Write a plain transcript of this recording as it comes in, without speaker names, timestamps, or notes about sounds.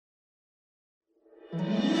To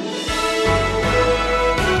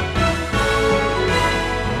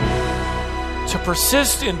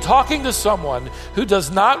persist in talking to someone who does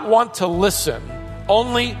not want to listen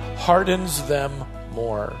only hardens them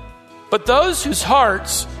more. But those whose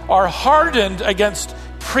hearts are hardened against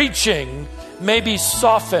preaching may be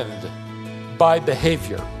softened by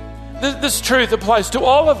behavior. This truth applies to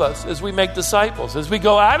all of us as we make disciples, as we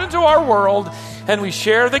go out into our world and we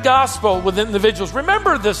share the gospel with individuals.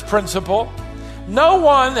 Remember this principle. No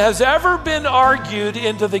one has ever been argued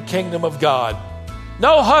into the kingdom of God.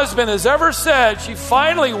 No husband has ever said, she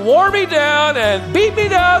finally wore me down and beat me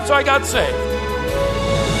down, so I got saved.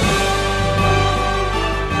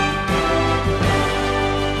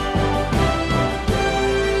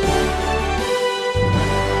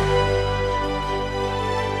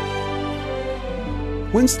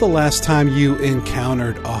 When's the last time you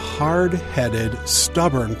encountered a hard-headed,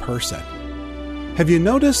 stubborn person? Have you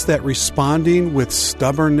noticed that responding with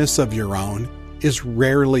stubbornness of your own is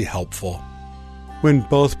rarely helpful? When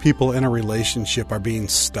both people in a relationship are being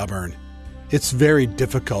stubborn, it's very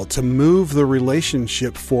difficult to move the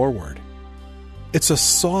relationship forward. It's a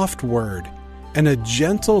soft word and a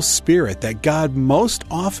gentle spirit that God most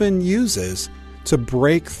often uses to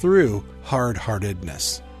break through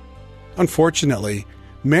hard-heartedness. Unfortunately,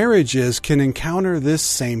 marriages can encounter this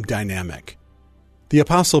same dynamic. The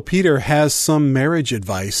Apostle Peter has some marriage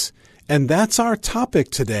advice, and that's our topic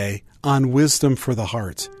today on Wisdom for the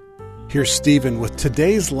Heart. Here's Stephen with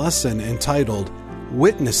today's lesson entitled,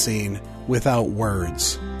 Witnessing Without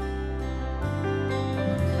Words.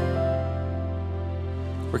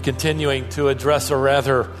 We're continuing to address a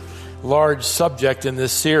rather large subject in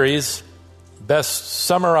this series, best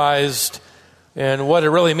summarized in what it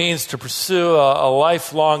really means to pursue a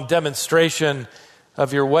lifelong demonstration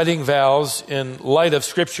of your wedding vows in light of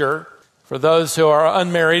Scripture. For those who are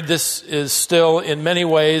unmarried, this is still in many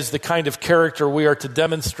ways the kind of character we are to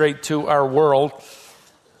demonstrate to our world.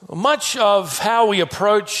 Much of how we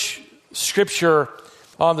approach Scripture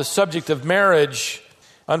on the subject of marriage,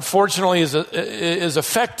 unfortunately, is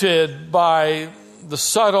affected by the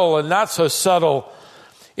subtle and not so subtle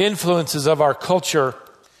influences of our culture.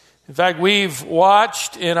 In fact, we've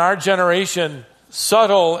watched in our generation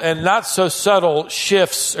subtle and not so subtle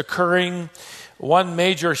shifts occurring. One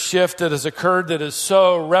major shift that has occurred that is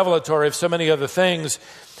so revelatory of so many other things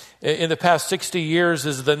in the past 60 years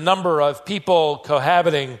is the number of people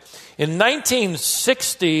cohabiting. In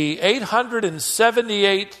 1960,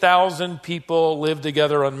 878,000 people lived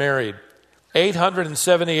together unmarried.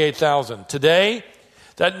 878,000. Today,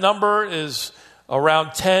 that number is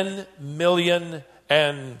around 10 million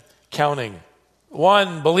and counting.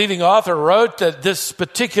 One believing author wrote that this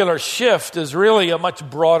particular shift is really a much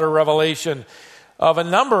broader revelation of a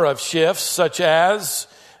number of shifts, such as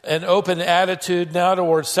an open attitude now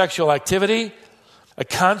towards sexual activity, a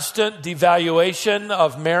constant devaluation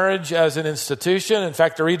of marriage as an institution, in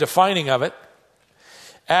fact, a redefining of it.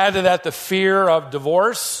 Add to that the fear of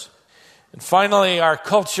divorce, and finally, our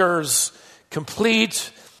culture's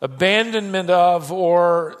complete abandonment of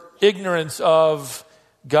or ignorance of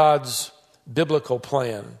God's biblical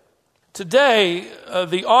plan. Today,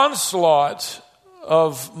 the onslaught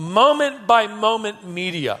of moment-by-moment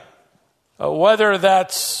media, whether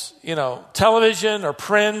that's, television or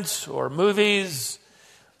print or movies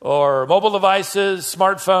or mobile devices,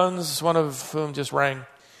 smartphones, one of whom just rang.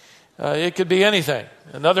 It could be anything.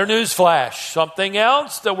 Another news flash, something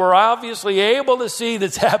else that we're obviously able to see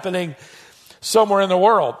that's happening somewhere in the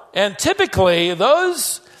world. And typically,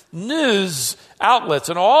 those news outlets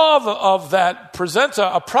and all of that presents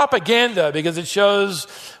a propaganda because it shows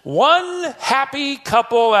one happy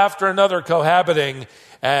couple after another cohabiting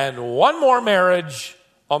and one more marriage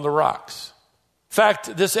on the rocks. In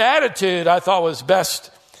fact, this attitude I thought was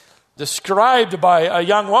best described by a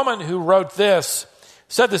young woman who wrote this,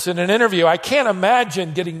 said this in an interview. I can't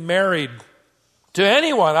imagine getting married to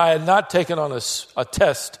anyone I had not taken on a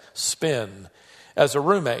test spin as a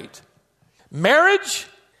roommate. Marriage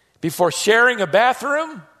before sharing a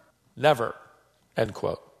bathroom? Never. End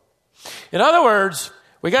quote. In other words,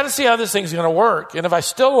 we got to see how this thing's going to work. And if I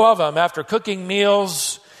still love him after cooking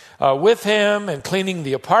meals with him and cleaning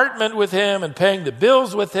the apartment with him and paying the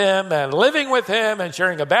bills with him and living with him and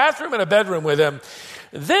sharing a bathroom and a bedroom with him,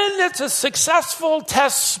 then it's a successful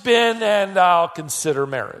test spin and I'll consider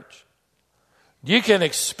marriage. You can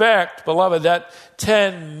expect, beloved, that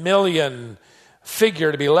 10 million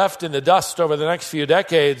figure to be left in the dust over the next few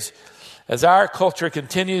decades as our culture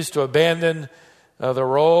continues to abandon the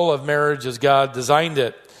role of marriage as God designed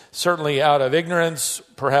it, certainly out of ignorance,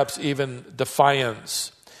 perhaps even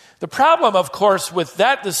defiance. The problem, of course, with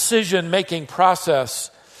that decision-making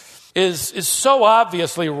process is so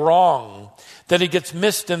obviously wrong that it gets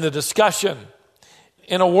missed in the discussion.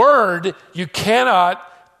 In a word, you cannot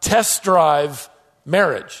test drive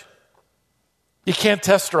marriage. You can't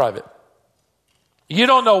test drive it. You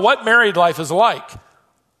don't know what married life is like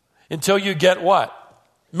until you get what?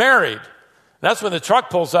 Married. That's when the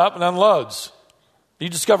truck pulls up and unloads. You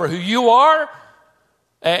discover who you are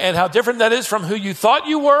and how different that is from who you thought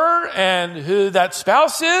you were, and who that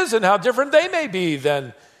spouse is and how different they may be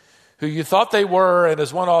than who you thought they were. And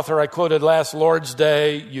as one author I quoted last Lord's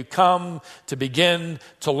Day, you come to begin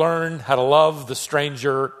to learn how to love the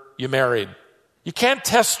stranger you married. You can't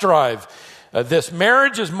test drive this.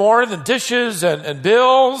 Marriage is more than dishes and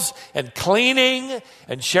bills and cleaning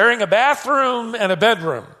and sharing a bathroom and a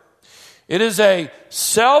bedroom. It is a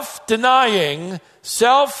self-denying,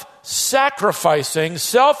 self-sacrificing,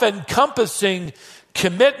 self-encompassing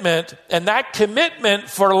commitment, and that commitment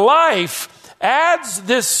for life adds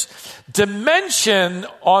this dimension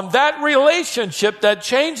on that relationship that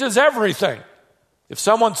changes everything. If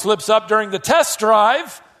someone slips up during the test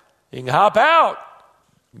drive, you can hop out,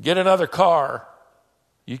 get another car.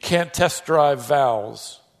 You can't test drive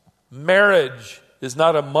vows. Marriage is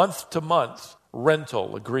not a month-to-month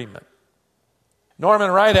rental agreement.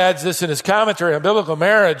 Norman Wright adds this in his commentary on biblical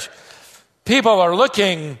marriage. People are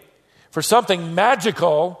looking for something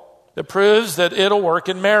magical that proves that it'll work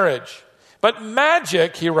in marriage. But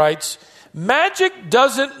magic, he writes, magic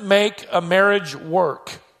doesn't make a marriage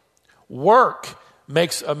work. Work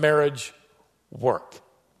makes a marriage work.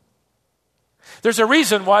 There's a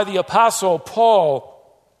reason why the Apostle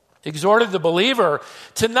Paul exhorted the believer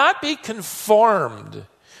to not be conformed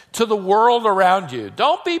to the world around you.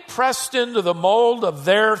 Don't be pressed into the mold of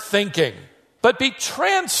their thinking, but be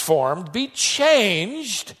transformed, be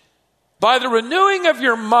changed by the renewing of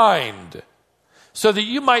your mind so that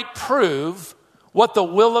you might prove what the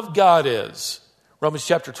will of God is. Romans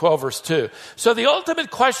chapter 12, verse 2. So the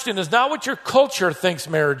ultimate question is not what your culture thinks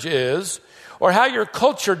marriage is, or how your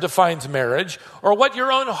culture defines marriage, or what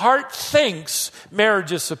your own heart thinks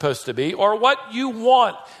marriage is supposed to be, or what you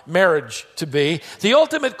want marriage to be. The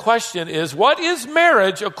ultimate question is, what is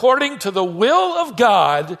marriage according to the will of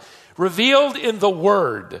God revealed in the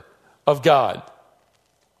Word of God?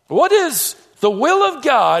 What is the will of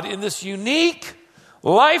God in this unique,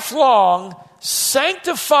 lifelong,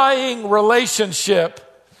 sanctifying relationship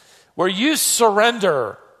where you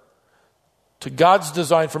surrender to God's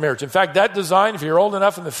design for marriage? In fact, that design, if you're old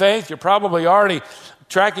enough in the faith, you're probably already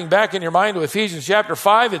tracking back in your mind to Ephesians chapter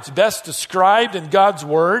 5. It's best described in God's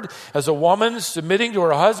word as a woman submitting to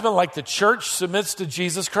her husband like the church submits to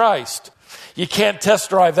Jesus Christ. You can't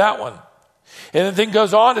test drive that one. And then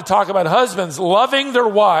goes on to talk about husbands loving their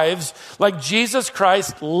wives like Jesus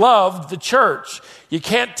Christ loved the church. You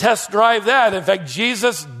can't test drive that. In fact,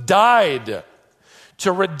 Jesus died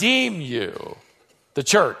to redeem you, the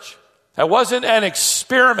church. That wasn't an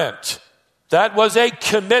experiment. That was a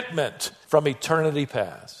commitment from eternity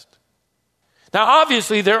past. Now,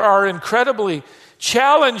 obviously, there are incredibly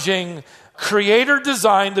challenging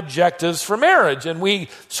Creator-designed objectives for marriage. And we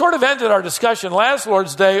sort of ended our discussion last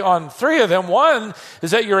Lord's Day on 3 of them. One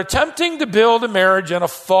is that you're attempting to build a marriage in a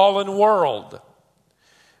fallen world,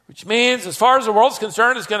 which means, as far as the world's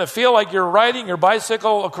concerned, it's going to feel like you're riding your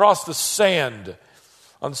bicycle across the sand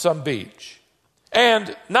on some beach.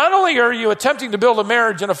 And not only are you attempting to build a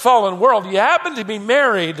marriage in a fallen world, you happen to be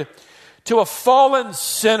married to a fallen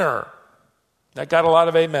sinner. That got a lot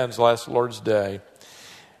of amens last Lord's Day.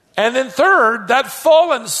 And then third, that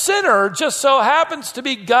fallen sinner just so happens to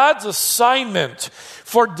be God's assignment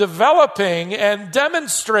for developing and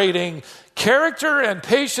demonstrating character and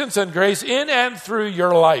patience and grace in and through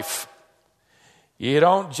your life. You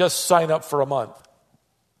don't just sign up for a month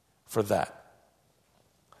for that.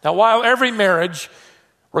 Now, while every marriage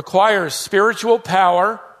requires spiritual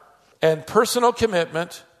power and personal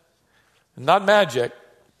commitment, not magic,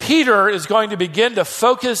 Peter is going to begin to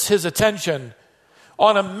focus his attention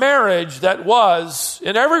on a marriage that was,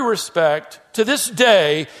 in every respect, to this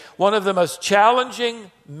day, one of the most challenging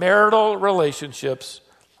marital relationships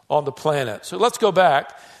on the planet. So let's go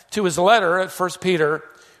back to his letter at 1 Peter.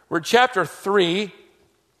 We're in chapter 3,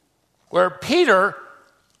 where Peter,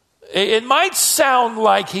 it might sound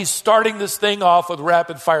like he's starting this thing off with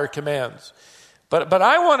rapid fire commands. But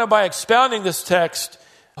I want to, by expounding this text,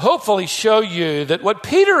 hopefully show you that what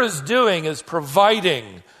Peter is doing is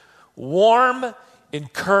providing warm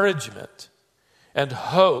encouragement and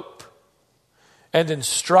hope and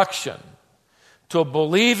instruction to a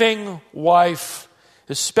believing wife,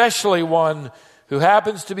 especially one who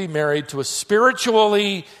happens to be married to a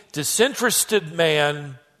spiritually disinterested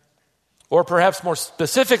man, or perhaps more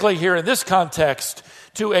specifically here in this context,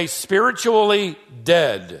 to a spiritually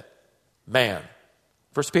dead man.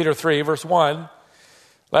 1 Peter 3, verse 1.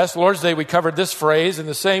 Last Lord's Day we covered this phrase, in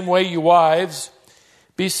the same way you wives,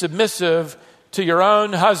 be submissive to your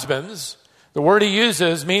own husbands. The word he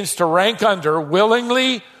uses means to rank under,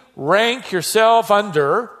 willingly rank yourself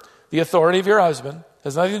under the authority of your husband. It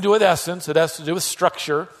has nothing to do with essence. It has to do with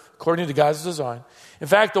structure, according to God's design. In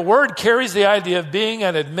fact, the word carries the idea of being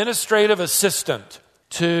an administrative assistant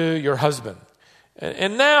to your husband.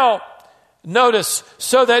 And now, notice,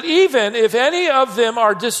 so that even if any of them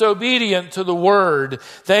are disobedient to the word,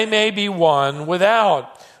 they may be won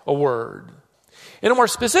without a word. In a more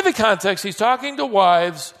specific context, he's talking to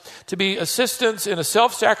wives to be assistants in a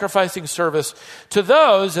self-sacrificing service to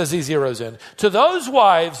those, as he zeroes in, to those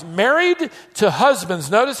wives married to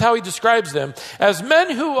husbands, notice how he describes them, as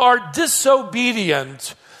men who are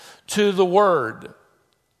disobedient to the word.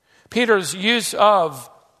 Peter's use of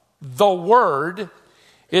the word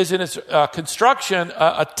is in its construction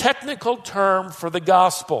a technical term for the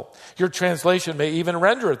gospel. Your translation may even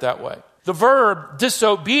render it that way. The verb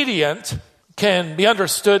disobedient can be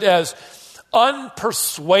understood as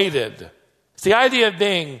unpersuaded. It's the idea of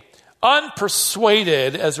being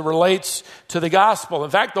unpersuaded as it relates to the gospel.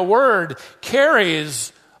 In fact, the word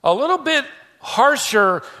carries a little bit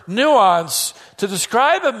harsher nuance to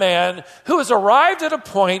describe a man who has arrived at a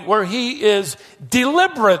point where he is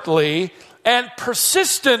deliberately and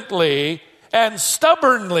persistently and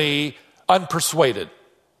stubbornly unpersuaded.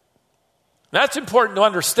 That's important to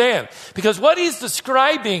understand, because what he's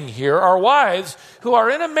describing here are wives who are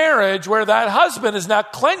in a marriage where that husband has now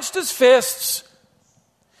clenched his fists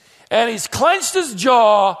and he's clenched his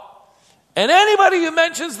jaw, and anybody who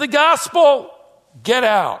mentions the gospel, get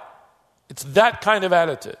out. It's that kind of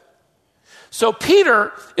attitude. So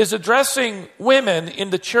Peter is addressing women in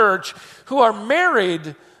the church who are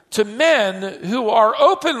married to men who are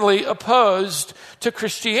openly opposed to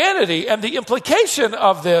Christianity. And the implication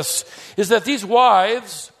of this is that these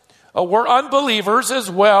wives were unbelievers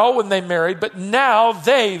as well when they married, but now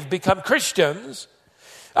they've become Christians.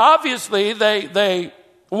 Obviously, they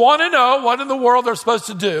want to know what in the world they're supposed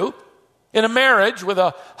to do in a marriage with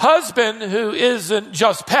a husband who isn't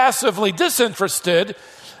just passively disinterested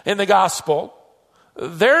in the gospel.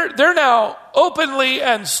 They're now openly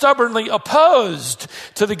and stubbornly opposed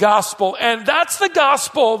to the gospel, and that's the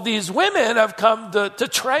gospel these women have come to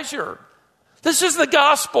treasure. This is the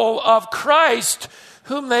gospel of Christ,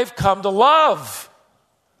 whom they've come to love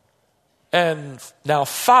and now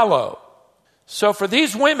follow. So for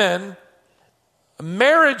these women,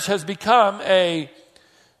 marriage has become a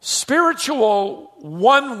spiritual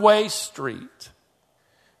one-way street,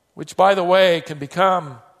 which, by the way, can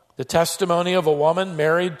become the testimony of a woman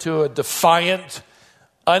married to a defiant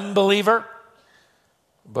unbeliever,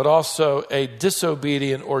 but also a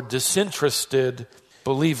disobedient or disinterested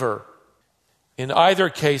believer. In either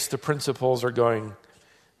case, the principles are going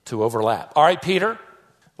to overlap. All right, Peter,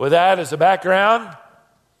 with that as a background,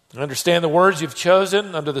 understand the words you've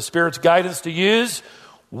chosen under the Spirit's guidance to use.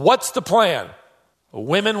 What's the plan?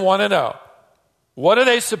 Women want to know. What are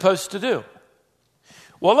they supposed to do?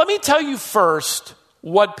 Well, let me tell you first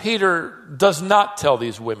what Peter does not tell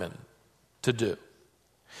these women to do.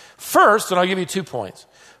 First, and I'll give you 2 points.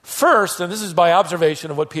 First, and this is by observation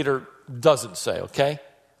of what Peter doesn't say, okay?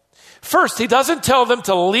 First, he doesn't tell them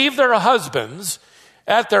to leave their husbands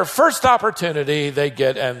at their first opportunity they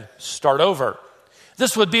get and start over.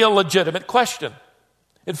 This would be a legitimate question.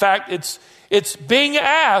 In fact, it's being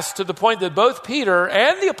asked to the point that both Peter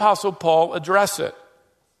and the Apostle Paul address it.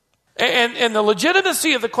 And the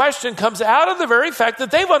legitimacy of the question comes out of the very fact that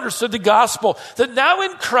they've understood the gospel, that now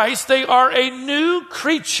in Christ they are a new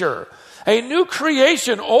creature, a new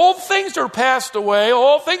creation. Old things are passed away,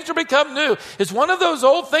 all things are become new. It's one of those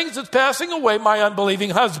old things that's passing away, my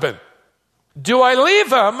unbelieving husband. Do I leave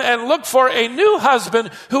him and look for a new husband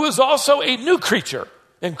who is also a new creature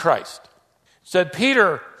in Christ? Said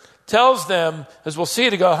Peter tells them, as we'll see,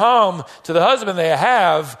 to go home to the husband they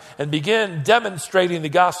have and begin demonstrating the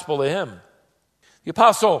gospel to him. The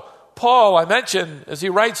Apostle Paul, I mentioned, as he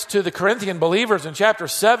writes to the Corinthian believers in chapter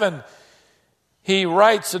 7, he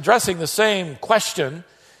writes addressing the same question.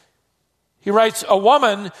 He writes, a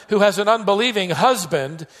woman who has an unbelieving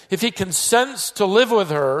husband, if he consents to live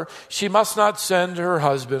with her, she must not send her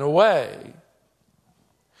husband away.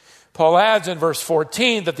 Paul adds in verse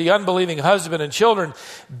 14 that the unbelieving husband and children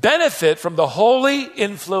benefit from the holy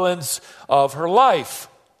influence of her life,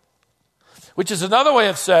 which is another way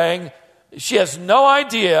of saying She has no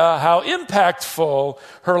idea how impactful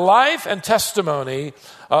her life and testimony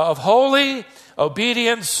of holy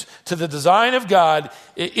obedience to the design of God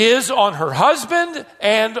is on her husband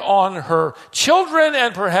and on her children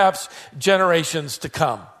and perhaps generations to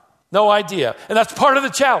come. No idea. And that's part of the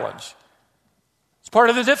challenge. It's part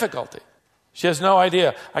of the difficulty. She has no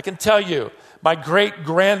idea. I can tell you, my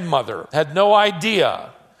great-grandmother had no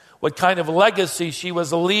idea what kind of legacy she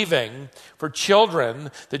was leaving for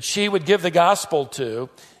children that she would give the gospel to,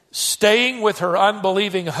 staying with her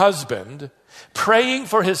unbelieving husband, praying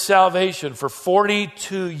for his salvation for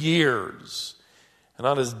 42 years. And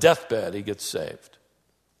on his deathbed, he gets saved.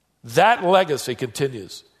 That legacy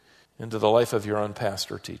continues into the life of your own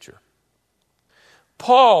pastor teacher.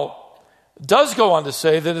 Paul does go on to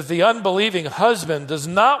say that if the unbelieving husband does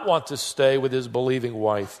not want to stay with his believing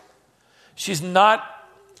wife, she's not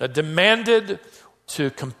demanded to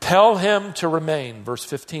compel him to remain. Verse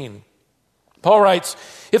 15. Paul writes,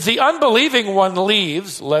 if the unbelieving one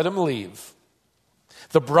leaves, let him leave.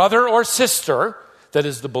 The brother or sister, that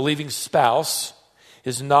is the believing spouse,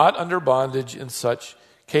 is not under bondage in such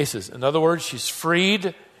cases. In other words, she's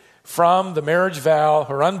freed from the marriage vow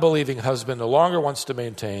her unbelieving husband no longer wants to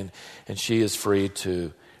maintain, and she is free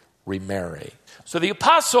to remarry. So the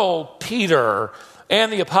Apostle Peter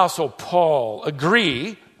and the Apostle Paul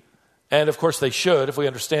agree, and of course they should if we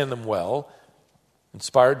understand them well,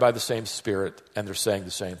 inspired by the same Spirit, and they're saying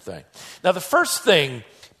the same thing. Now the first thing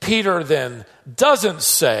Peter then doesn't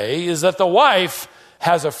say is that the wife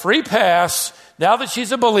has a free pass, now that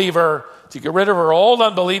she's a believer, to get rid of her old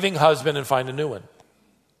unbelieving husband and find a new one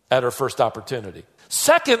at her first opportunity.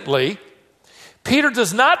 Secondly, Peter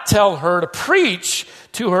does not tell her to preach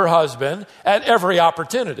to her husband at every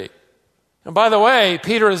opportunity. And by the way,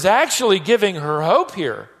 Peter is actually giving her hope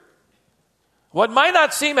here. What might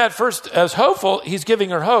not seem at first as hopeful, he's giving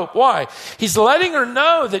her hope. Why? He's letting her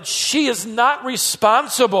know that she is not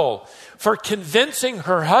responsible for convincing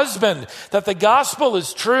her husband that the gospel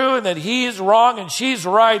is true and that he's wrong and she's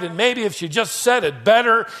right, and maybe if she just said it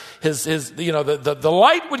better, the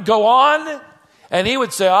light would go on and he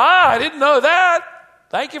would say, I didn't know that.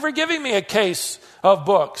 Thank you for giving me a case of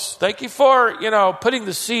books. Thank you for, putting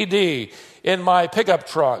the CD in my pickup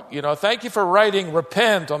truck. Thank you for writing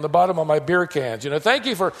repent on the bottom of my beer cans. Thank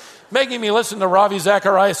you for making me listen to Ravi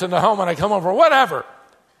Zacharias in the home when I come over, whatever.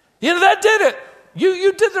 That did it.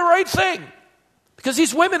 You did the right thing. Because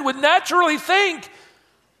these women would naturally think,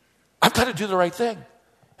 I've got to do the right thing.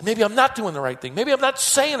 And maybe I'm not doing the right thing. Maybe I'm not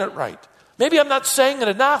saying it right. Maybe I'm not saying it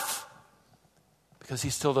enough. Because he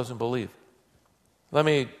still doesn't believe. Let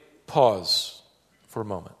me pause for a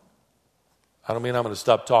moment. I don't mean I'm going to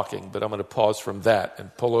stop talking, but I'm going to pause from that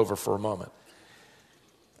and pull over for a moment.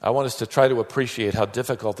 I want us to try to appreciate how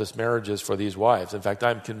difficult this marriage is for these wives. In fact,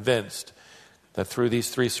 I'm convinced that through these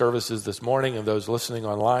 3 services this morning and those listening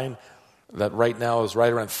online, that right now is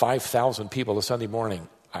right around 5,000 people a Sunday morning.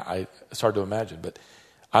 It's hard to imagine, but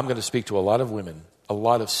I'm going to speak to a lot of women, a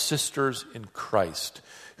lot of sisters in Christ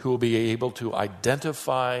who will be able to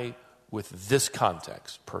identify with this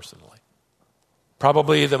context personally.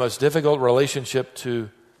 Probably the most difficult relationship to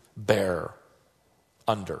bear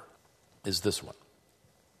under is this one.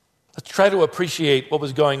 Let's try to appreciate what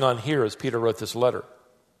was going on here as Peter wrote this letter.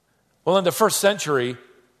 Well, in the first century,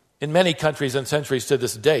 in many countries and centuries to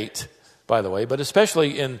this date, by the way, but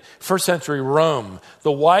especially in first century Rome,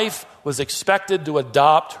 the wife was expected to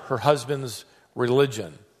adopt her husband's religion.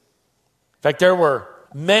 In fact, there were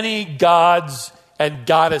many gods and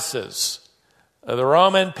goddesses. The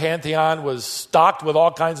Roman pantheon was stocked with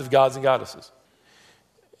all kinds of gods and goddesses.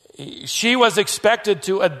 She was expected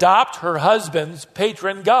to adopt her husband's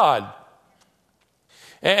patron god.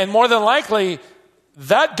 And more than likely,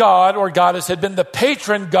 that god or goddess had been the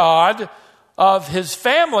patron god of his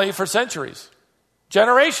family for centuries,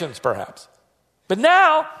 generations perhaps. But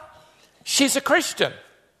now, she's a Christian.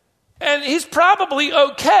 And he's probably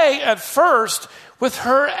okay at first with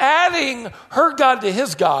her adding her God to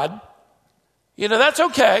his God. That's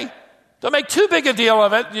okay. Don't make too big a deal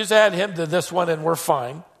of it. Just add him to this one and we're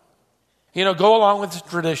fine. Go along with the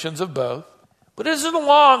traditions of both. But it isn't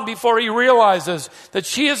long before he realizes that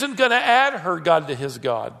she isn't going to add her God to his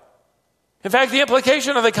God. In fact, the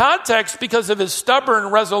implication of the context, because of his stubborn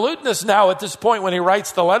resoluteness now at this point when he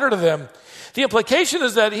writes the letter to them, the implication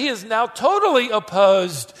is that he is now totally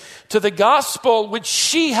opposed to the gospel which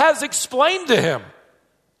she has explained to him.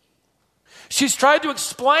 She's tried to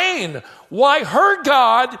explain why her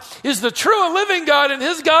God is the true and living God and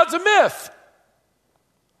his God's a myth.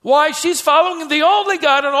 Why she's following the only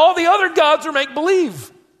God and all the other gods are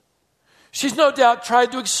make-believe. She's no doubt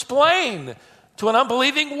tried to explain to an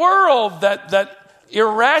unbelieving world, that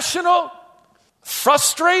irrational,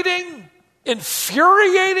 frustrating,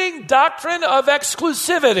 infuriating doctrine of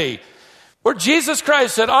exclusivity, where Jesus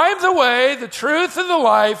Christ said, I am the way, the truth, and the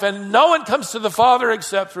life, and no one comes to the Father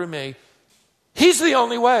except through me. He's the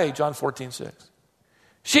only way, John 14:6.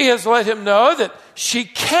 She has let him know that she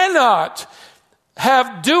cannot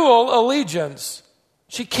have dual allegiance.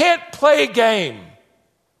 She can't play a game.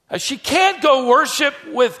 She can't go worship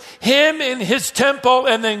with him in his temple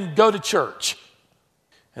and then go to church.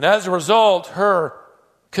 And as a result, her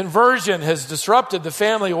conversion has disrupted the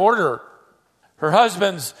family order, her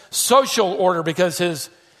husband's social order, because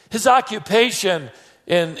his occupation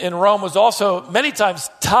in Rome was also many times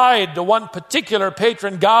tied to one particular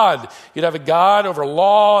patron god. You'd have a god over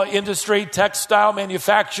law, industry, textile,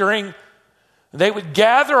 manufacturing. They would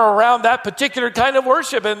gather around that particular kind of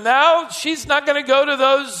worship, and now she's not going to go to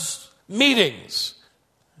those meetings.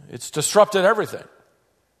 It's disrupted everything.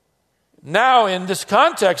 Now, in this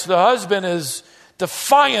context, the husband is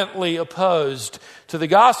defiantly opposed to the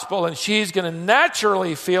gospel, and she's going to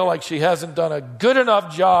naturally feel like she hasn't done a good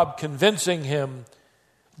enough job convincing him,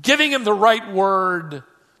 giving him the right word,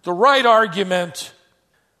 the right argument,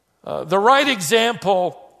 the right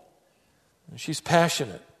example. She's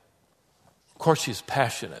passionate. Of course she's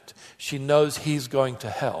passionate. She knows he's going to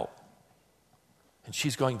hell, and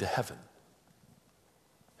she's going to heaven.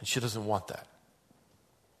 And she doesn't want that.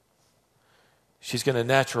 She's going to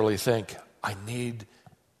naturally think, I need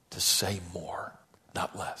to say more,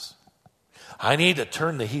 not less. I need to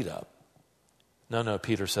turn the heat up. No,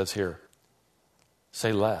 Peter says here,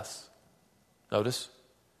 say less. Notice,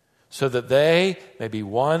 so that they may be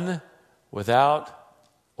one without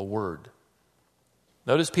a word.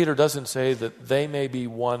 Notice Peter doesn't say that they may be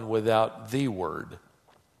one without the word.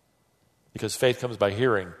 Because faith comes by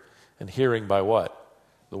hearing, and hearing by what?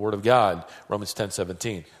 The word of God, Romans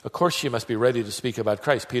 10:17. Of course she must be ready to speak about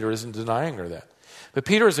Christ. Peter isn't denying her that. But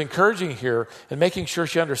Peter is encouraging here and making sure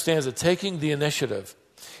she understands that taking the initiative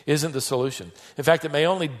isn't the solution. In fact, it may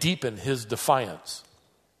only deepen his defiance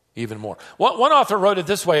even more. One author wrote it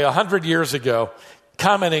this way 100 years ago,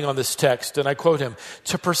 commenting on this text, and I quote him,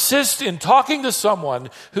 to persist in talking to someone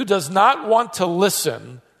who does not want to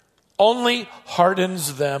listen only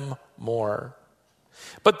hardens them more.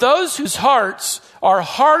 But those whose hearts are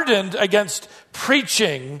hardened against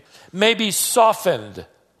preaching may be softened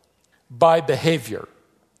by behavior.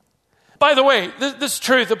 By the way, this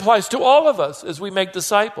truth applies to all of us as we make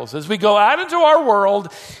disciples, as we go out into our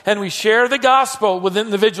world and we share the gospel with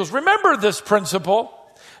individuals. Remember this principle.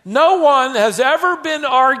 No one has ever been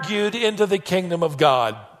argued into the kingdom of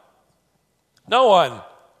God. No one.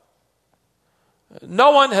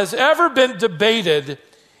 No one has ever been debated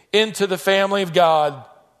into the family of God.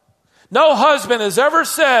 No husband has ever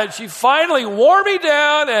said, she finally wore me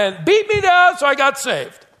down and beat me down, so I got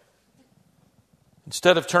saved.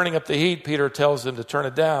 Instead of turning up the heat, Peter tells them to turn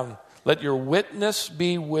it down. Let your witness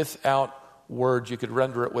be without words. You could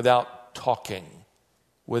render it without talking,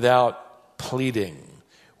 without pleading,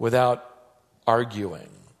 without arguing.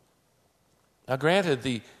 Now granted,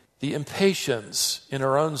 the impatience in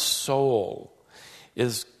her own soul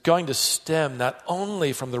is going to stem not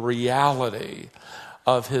only from the reality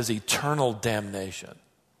of his eternal damnation,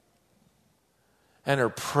 and her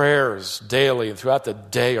prayers daily and throughout the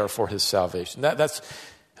day are for his salvation. That's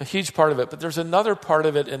a huge part of it. But there's another part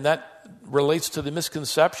of it, and that relates to the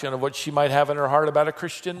misconception of what she might have in her heart about a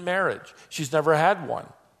Christian marriage. She's never had one.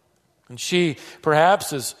 And she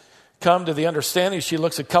perhaps has come to the understanding, she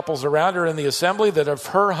looks at couples around her in the assembly, that if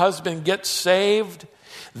her husband gets saved,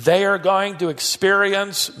 they are going to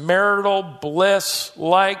experience marital bliss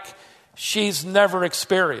like she's never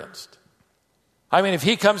experienced. I mean, if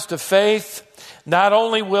he comes to faith, not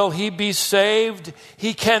only will he be saved,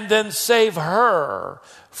 he can then save her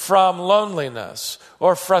from loneliness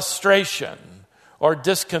or frustration or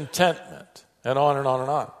discontentment, and on and on and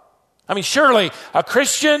on. I mean, surely a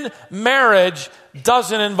Christian marriage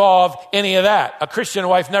doesn't involve any of that. A Christian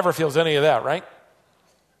wife never feels any of that, right?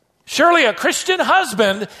 Surely a Christian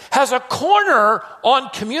husband has a corner on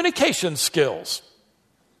communication skills.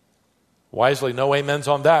 Wisely, no amens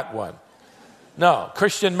on that one. No,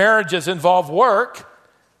 Christian marriages involve work,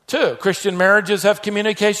 too. Christian marriages have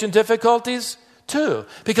communication difficulties, too,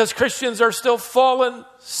 because Christians are still fallen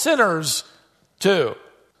sinners, too.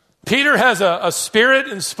 Peter has a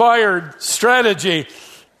Spirit-inspired strategy,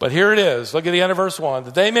 but here it is. Look at the end of verse 1.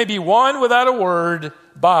 That they may be one without a word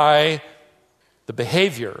by the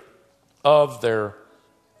behavior of their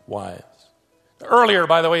wives. Earlier,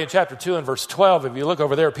 by the way, in chapter 2 and verse 12, if you look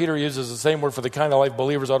over there, Peter uses the same word for the kind of life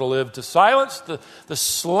believers ought to live to silence the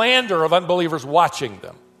slander of unbelievers watching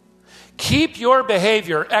them. Keep your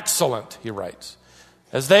behavior excellent, he writes,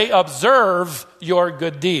 as they observe your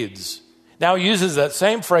good deeds. Now he uses that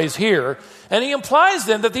same phrase here, and he implies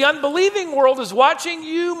then that the unbelieving world is watching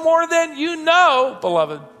you more than you know,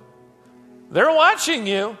 beloved. They're watching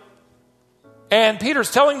you. And Peter's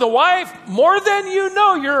telling the wife, more than you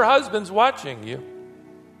know, your husband's watching you.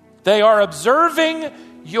 They are observing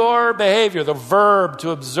your behavior. The verb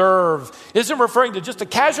to observe isn't referring to just a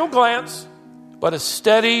casual glance, but a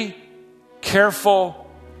steady, careful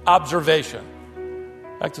observation.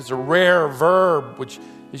 In fact, it's a rare verb which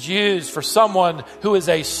is used for someone who is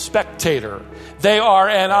a spectator. They are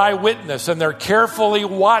an eyewitness, and they're carefully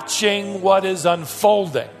watching what is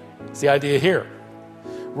unfolding. That's the idea here.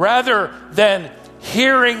 Rather than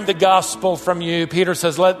hearing the gospel from you, Peter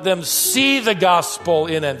says, let them see the gospel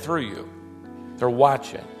in and through you. They're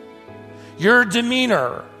watching. Your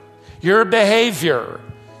demeanor, your behavior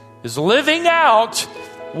is living out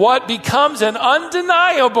what becomes an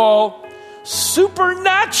undeniable,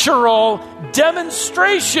 supernatural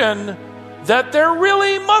demonstration that there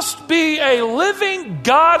really must be a living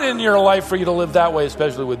God in your life for you to live that way,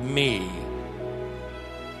 especially with me,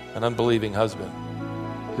 an unbelieving husband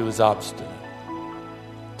who is obstinate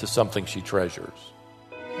to something she treasures.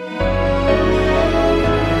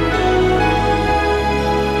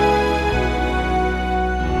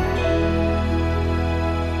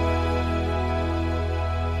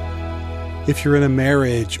 If you're in a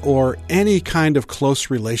marriage or any kind of close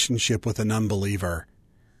relationship with an unbeliever,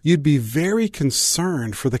 you'd be very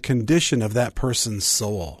concerned for the condition of that person's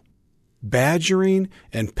soul. Badgering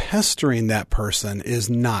and pestering that person is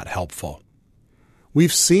not helpful.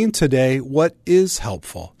 We've seen today what is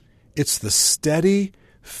helpful. It's the steady,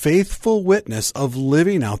 faithful witness of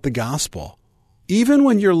living out the gospel, even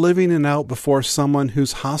when you're living it out before someone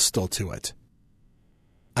who's hostile to it.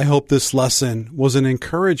 I hope this lesson was an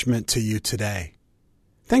encouragement to you today.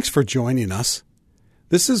 Thanks for joining us.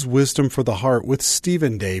 This is Wisdom for the Heart with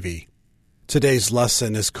Stephen Davey. Today's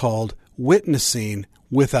lesson is called Witnessing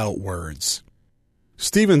Without Words.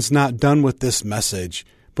 Stephen's not done with this message,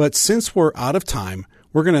 but since we're out of time,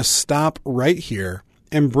 we're going to stop right here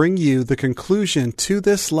and bring you the conclusion to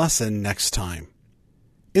this lesson next time.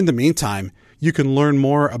 In the meantime, you can learn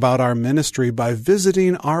more about our ministry by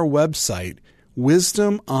visiting our website,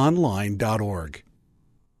 wisdomonline.org.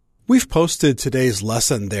 We've posted today's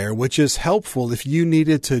lesson there, which is helpful if you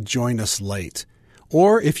needed to join us late,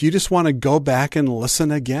 or if you just want to go back and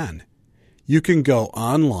listen again. You can go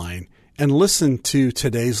online and listen to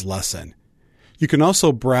today's lesson. You can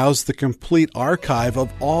also browse the complete archive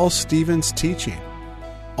of all Stephen's teaching.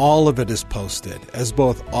 All of it is posted as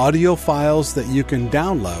both audio files that you can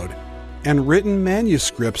download and written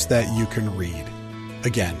manuscripts that you can read.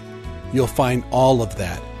 Again, you'll find all of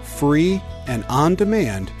that free and on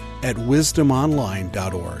demand at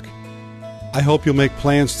wisdomonline.org. I hope you'll make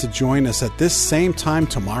plans to join us at this same time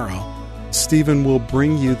tomorrow. Stephen will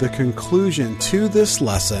bring you the conclusion to this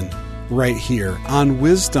lesson right here on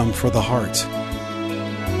Wisdom for the Heart.